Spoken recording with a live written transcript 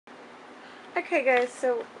Okay guys,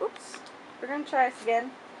 so, oops, we're going to try this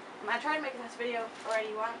again. I tried making this video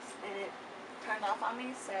already once and it turned off on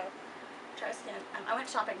me, so try this again. I went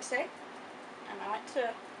shopping today, and I went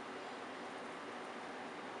to,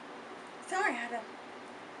 sorry, I had to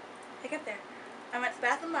pick up there. I went to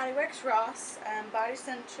Bath & Body Works, Ross, Body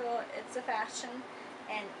Central, It's a Fashion,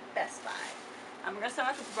 and Best Buy. We're going to start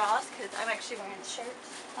off with Ross because I'm actually wearing the shirt.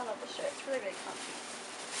 I love the shirt. It's really, really comfy.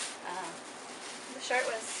 The shirt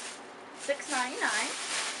was $6.99.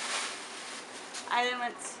 I then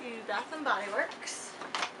went to Bath & Body Works,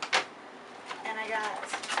 and I got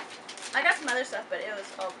some other stuff, but it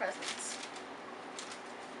was all presents.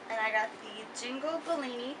 And I got the Jingle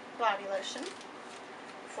Bellini body lotion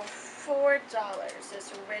for $4.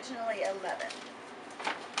 It's originally $11.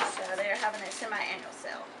 So they're having a semi-annual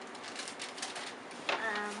sale.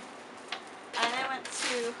 I then went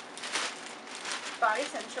to Body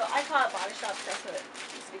Central. I call it Body Shop, that's what it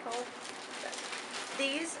used to be called. But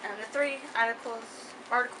these, the three articles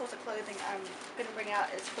of clothing I'm going to bring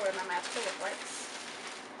out is for my magical look likes.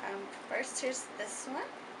 First, here's this one,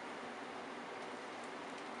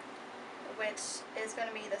 which is going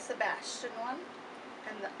to be the Sebastian one,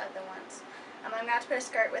 and the other ones. I'm going to have to put a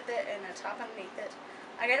skirt with it and a top underneath it.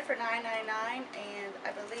 I got it for $9.99, and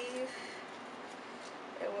I believe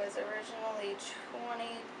it was originally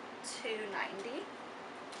 $22.90.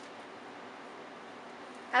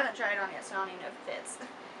 I haven't tried it on yet, so I don't even know if it fits.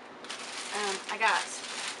 I got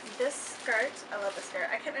this skirt. I love this skirt.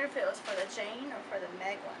 I can't remember if it was for the Jane or for the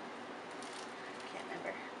Meg one. Can't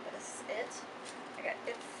remember, but this is it. I got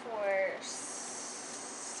it for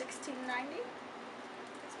 $16.90.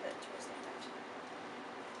 Let's put it towards the front.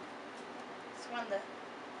 It's one of the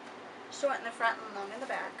short in the front and long in the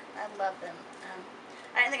back. I love them.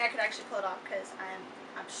 I didn't think I could actually pull it off because I'm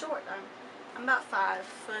short. I'm about 5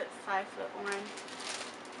 foot, 5'1",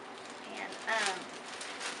 and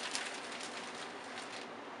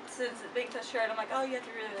since it's a big shirt, I'm like, oh, you have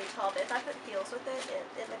to be really, really tall. But if I put heels with it,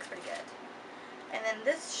 it looks pretty good. And then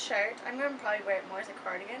this shirt, I'm going to probably wear it more as a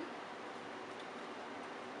cardigan.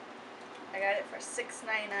 I got it for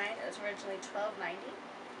 $6.99. It was originally $12.90.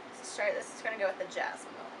 This is going to go with the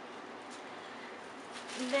jasmine one.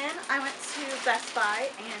 Then I went to Best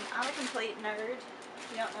Buy, and I'm a complete nerd.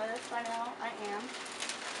 If you don't know this by now, I am.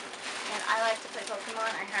 And I like to play Pokemon.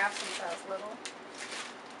 I have since I was little.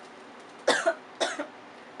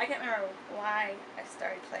 I can't remember why I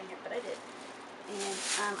started playing it, but I did.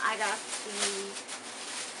 And I got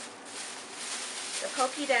the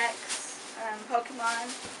Pokédex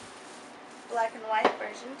Pokemon Black and White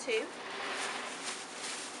version 2.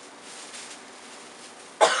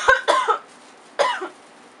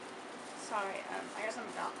 Sorry, I guess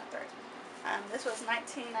I'm down my throat. This was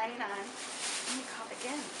 $19.99. Let me cough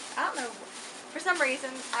again. I don't know. For some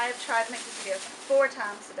reason, I've tried to make this video 4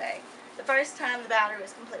 times today. The first time the battery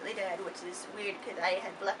was completely dead, which is weird because I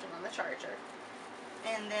had left it on the charger.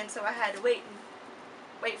 And then so I had to wait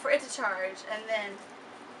for it to charge, and then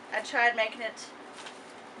I tried making it,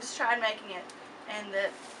 and the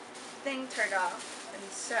thing turned off.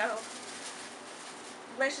 And so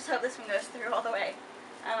let's just hope this one goes through all the way.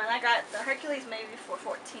 And I got the Hercules maybe for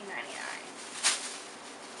 $14.99.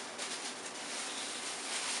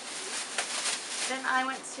 Then I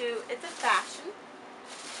went to It's a Fashion.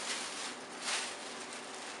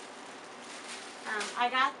 I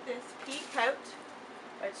got this pea coat,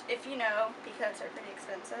 which, if you know, pea coats are pretty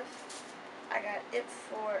expensive. I got it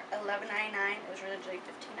for $11.99. It was originally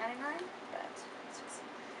 $15.99, but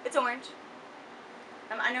it's orange.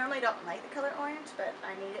 I normally don't like the color orange, but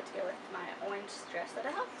I need it to go with my orange dress that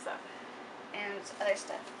I have, so, and other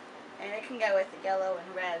stuff. And it can go with the yellow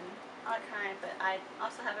and red and all kind, but I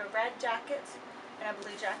also have a red jacket and a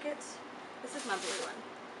blue jacket. This is my blue one.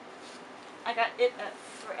 I got it at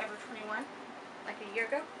Forever 21, like a year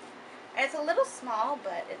ago. And it's a little small,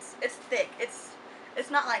 but it's thick. It's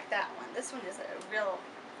not like that one. This one is a real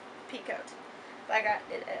pea coat. But I got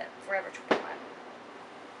it at Forever 21.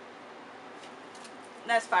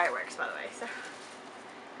 That's fireworks, by the way. So,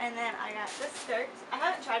 and then I got this skirt. I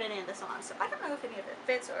haven't tried any of this on, so I don't know if any of it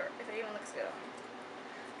fits or if it even looks good on me.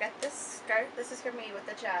 Got this skirt. This is for me with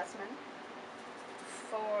the jasmine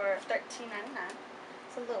for $13.99.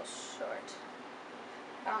 It's a little short.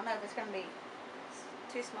 I don't know if it's going to be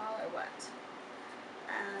too small or what.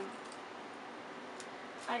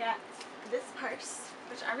 I got this purse,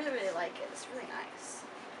 which I really, really like it. It's really nice.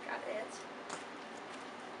 Got it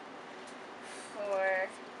for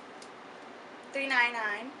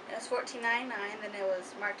 $3.99. It was $14.99. Then it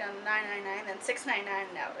was marked down to $9.99. Then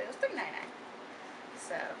 $6.99. No, it was $3.99.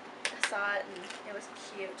 So I saw it and it was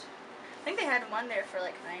cute. I think they had one there for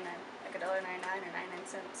like $9.99. like $1.99 or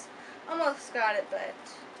 99¢. Almost got it, but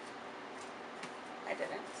I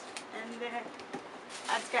didn't. And then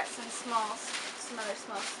I've got some other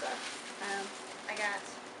small stuff. I got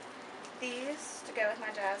these to go with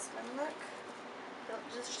my jasmine look.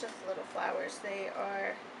 Just little flowers. They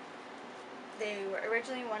were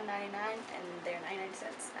originally $1.99 and they're 99¢.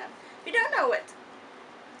 If you don't know it,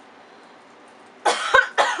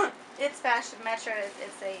 it's Fashion Metro.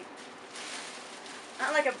 It's a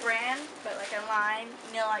not like a brand, but like a line.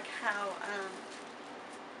 You know, like how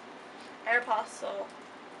Aeropostale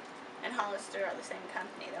and Hollister are the same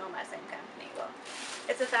company. They're owned by the same company. Well,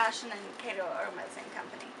 it's a Fashion and Cato are owned by the same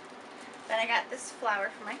company. Then I got this flower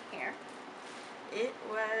for my hair. It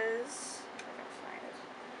was, I gotta find it,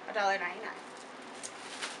 $1.99.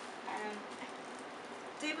 I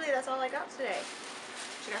do believe that's all I got today.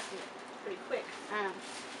 She got through pretty quick.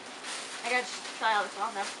 I gotta try all this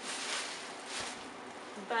on though.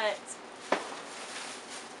 But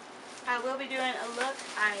I will be doing a look.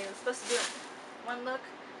 I was supposed to do one look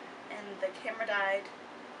and the camera died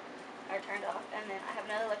or turned off, and then I have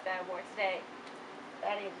another look that I wore today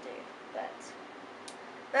that I need to do. But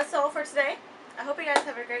that's all for today. I hope you guys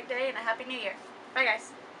have a great day and a happy new year. Bye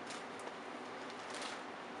guys.